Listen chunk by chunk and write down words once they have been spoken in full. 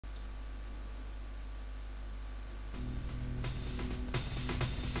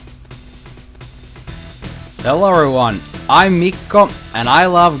Hello everyone, I'm Mikko and I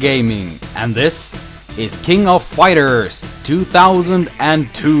love gaming, and this is King of Fighters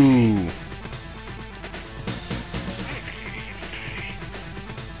 2002.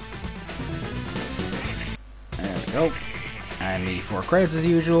 There we go. And the 4 credits as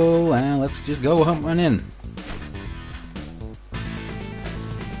usual, and let's just go on in.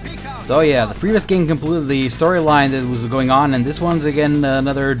 So yeah, the previous game completed the storyline that was going on, and this one's again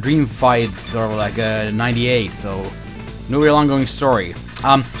another dream fight, sort of like a 98, so no real ongoing story.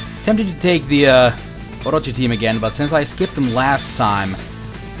 Tempted to take the Orochi team again, but since I skipped them last time,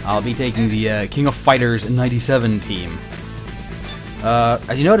 I'll be taking the King of Fighters 97 team.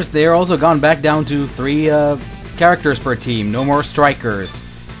 As you noticed, they're also gone back down to 3 characters per team, no more strikers,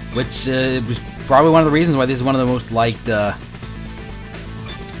 which was probably one of the reasons why this is one of the most liked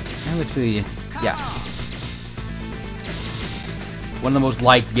one of the most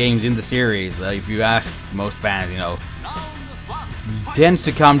liked games in the series. If you ask most fans, you know, tends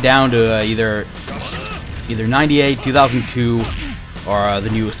to come down to either 98, 2002, or the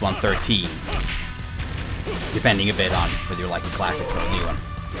newest one, 13, depending a bit on whether you like the classics or the new one.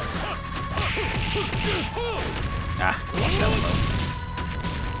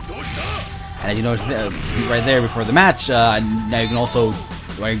 And as you notice right there before the match, now you can also,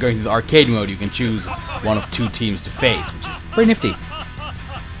 when you're going to the arcade mode, you can choose one of 2 teams to face, which is pretty nifty.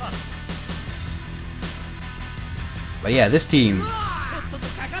 But yeah, this team,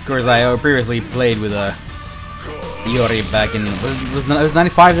 of course, I previously played with Iori back in, it was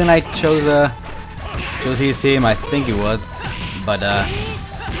 95 then I chose his team, I think it was. But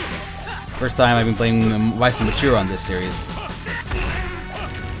first time I've been playing Wise and Mature on this series.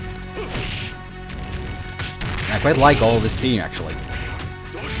 I quite like all of this team, actually.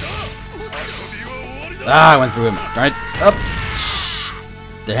 I went through him. Right up.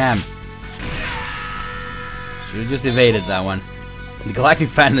 Damn. Should have just evaded that one. The Galactic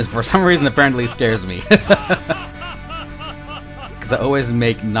Fatness, for some reason, apparently scares me. Because I always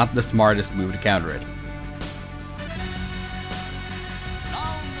make not the smartest move to counter it.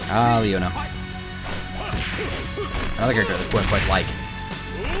 Leona. Another character that I quite like.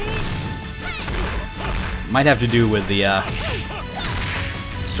 Might have to do with the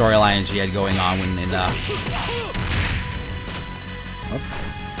storyline she had going on when in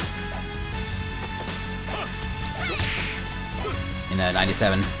in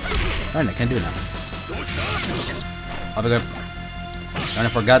 97. Oh, I can't do it now. I'll be good. I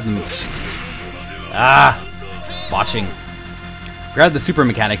forgot them. Watching. Forgot the super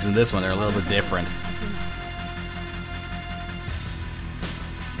mechanics in this one. They're a little bit different.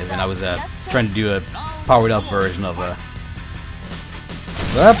 As when I was trying to do a powered up version of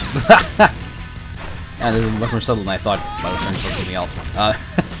and it was much more subtle than I thought. I was trying to do something else.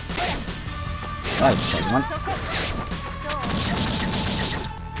 That was the one.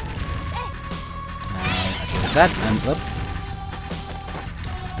 That and up.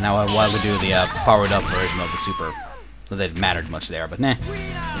 And now while we do the powered up version of the super, not that it mattered much there, but nah,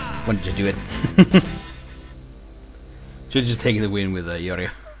 wanted to do it. Should just take the win with Iori.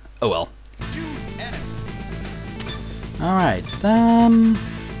 Oh well. Alright, now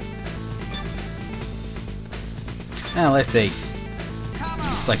let's take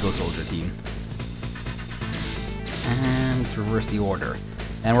the Psycho Soldier team. And let's reverse the order.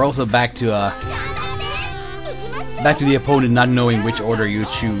 And we're also back to the opponent not knowing which order you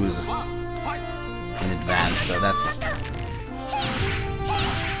choose in advance, so that's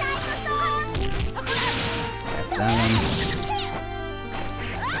that one.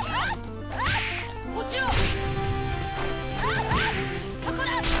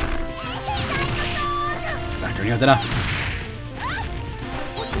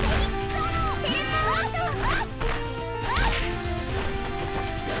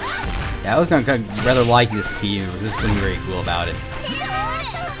 Yeah, I was kind of rather like this team. There's something very cool about it.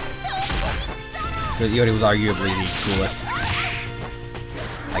 Iori was arguably the coolest,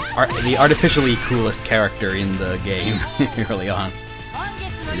 like the artificially coolest character in the game early on.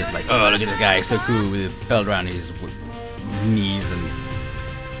 You're just like, oh, look at this guy, he's so cool with a belt around his knees and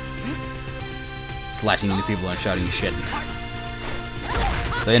slashing into people and shouting shit.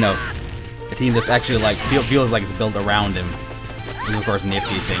 So, you know, a team that's actually like feels like it's built around him. This is of course a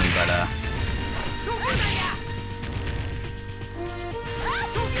nifty thing, but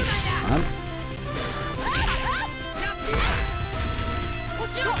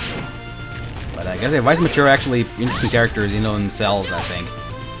I guess Vice and Mature are actually interesting characters in themselves, I think.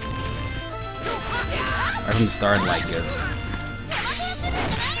 Right from the start, like this.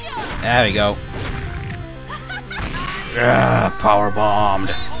 There we go. Power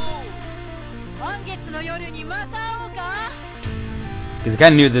bombed. Because he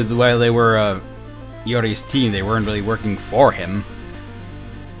kind of knew that while they were Yori's team, they weren't really working for him.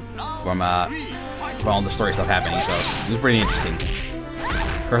 From all the story stuff happening, so it was pretty interesting.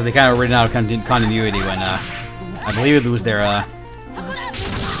 Of course, they kind of ran out of continuity when I believe it was their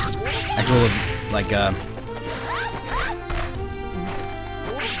actual like I'm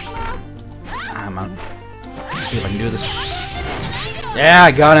on. See if I can do this. Yeah,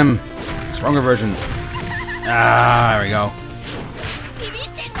 I got him. Stronger version. Ah, there we go.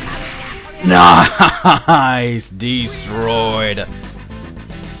 Nice, destroyed.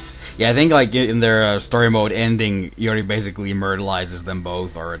 Yeah, I think like in their story mode ending, Yori basically immortalizes them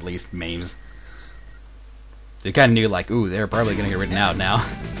both, or at least maims. They kind of knew like, ooh, they're probably gonna get written out now.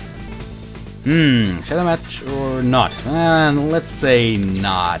 Shadow match or not? Let's say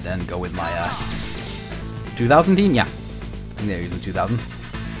not, and go with my 2000 team. Yeah, I think they're using 2000.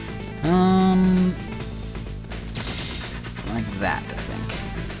 Like that, I think.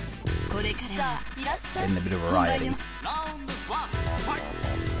 Getting a bit of variety.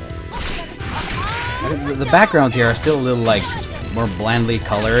 The backgrounds here are still a little like more blandly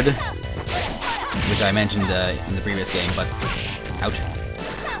colored, which I mentioned in the previous game, but ouch.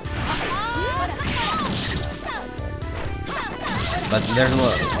 But there's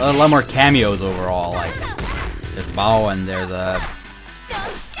a lot more cameos overall. Like there's Bao and there's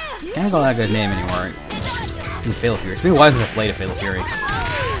can't call that a good name anymore. And Fatal Fury. It's been a while since I played a Fatal Fury.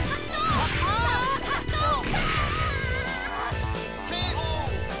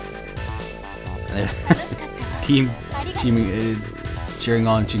 And there's team cheering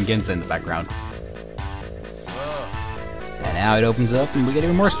on Shingensa in the background. And now it opens up and we get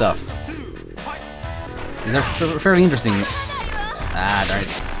even more stuff. They're fairly interesting. Ah, darn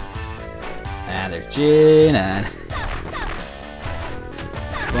it. And there's Jin and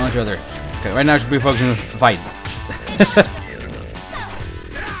a bunch of other. Okay, right now I should be focusing on the fight.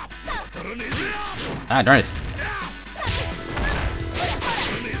 Ah, darn it.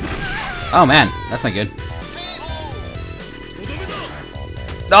 Oh man, that's not good.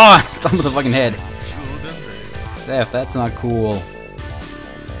 Oh, I stunned with the fucking head. Seth, that's not cool.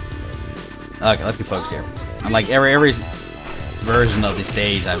 Okay, let's get focused here. I'm like every version of the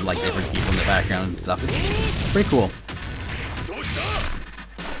stage, I have like different people in the background and stuff. It's pretty cool.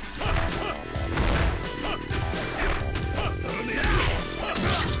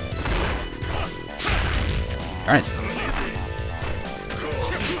 Alright.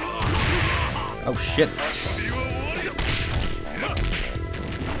 Oh shit.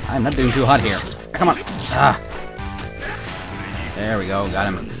 I'm not doing too hot here. Come on. Ah. There we go, got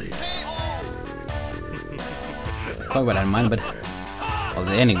him. Quite what I didn't mind, but well,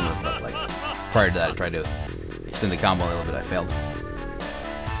 the ending was about like prior to that I tried to extend the combo a little bit, I failed.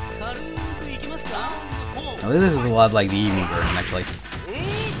 Oh, this is a lot like the evening version actually.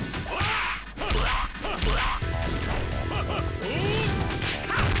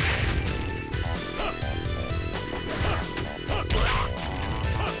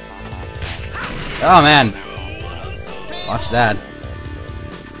 Oh man! Watch that.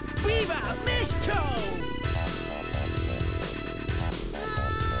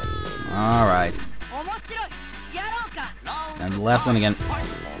 Alright. And the last one again.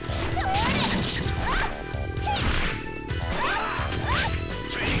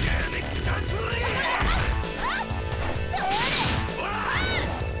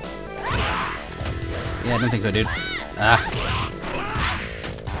 Yeah, I don't think so, dude. Ah.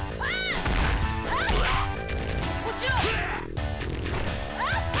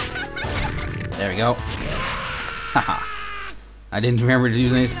 There we go. Haha. I didn't remember to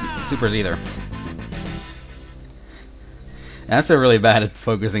use any supers either. That's so really bad at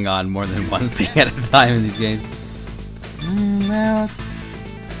focusing on more than one thing at a time in these games. Well,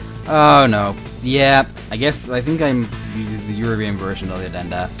 oh no. Yeah, I think I'm using the European version of it,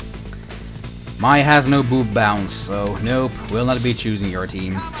 and Mai has no boob bounce, so nope, will not be choosing your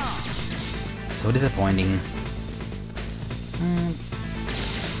team. So disappointing.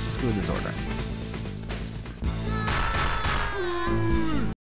 Let's go with this order.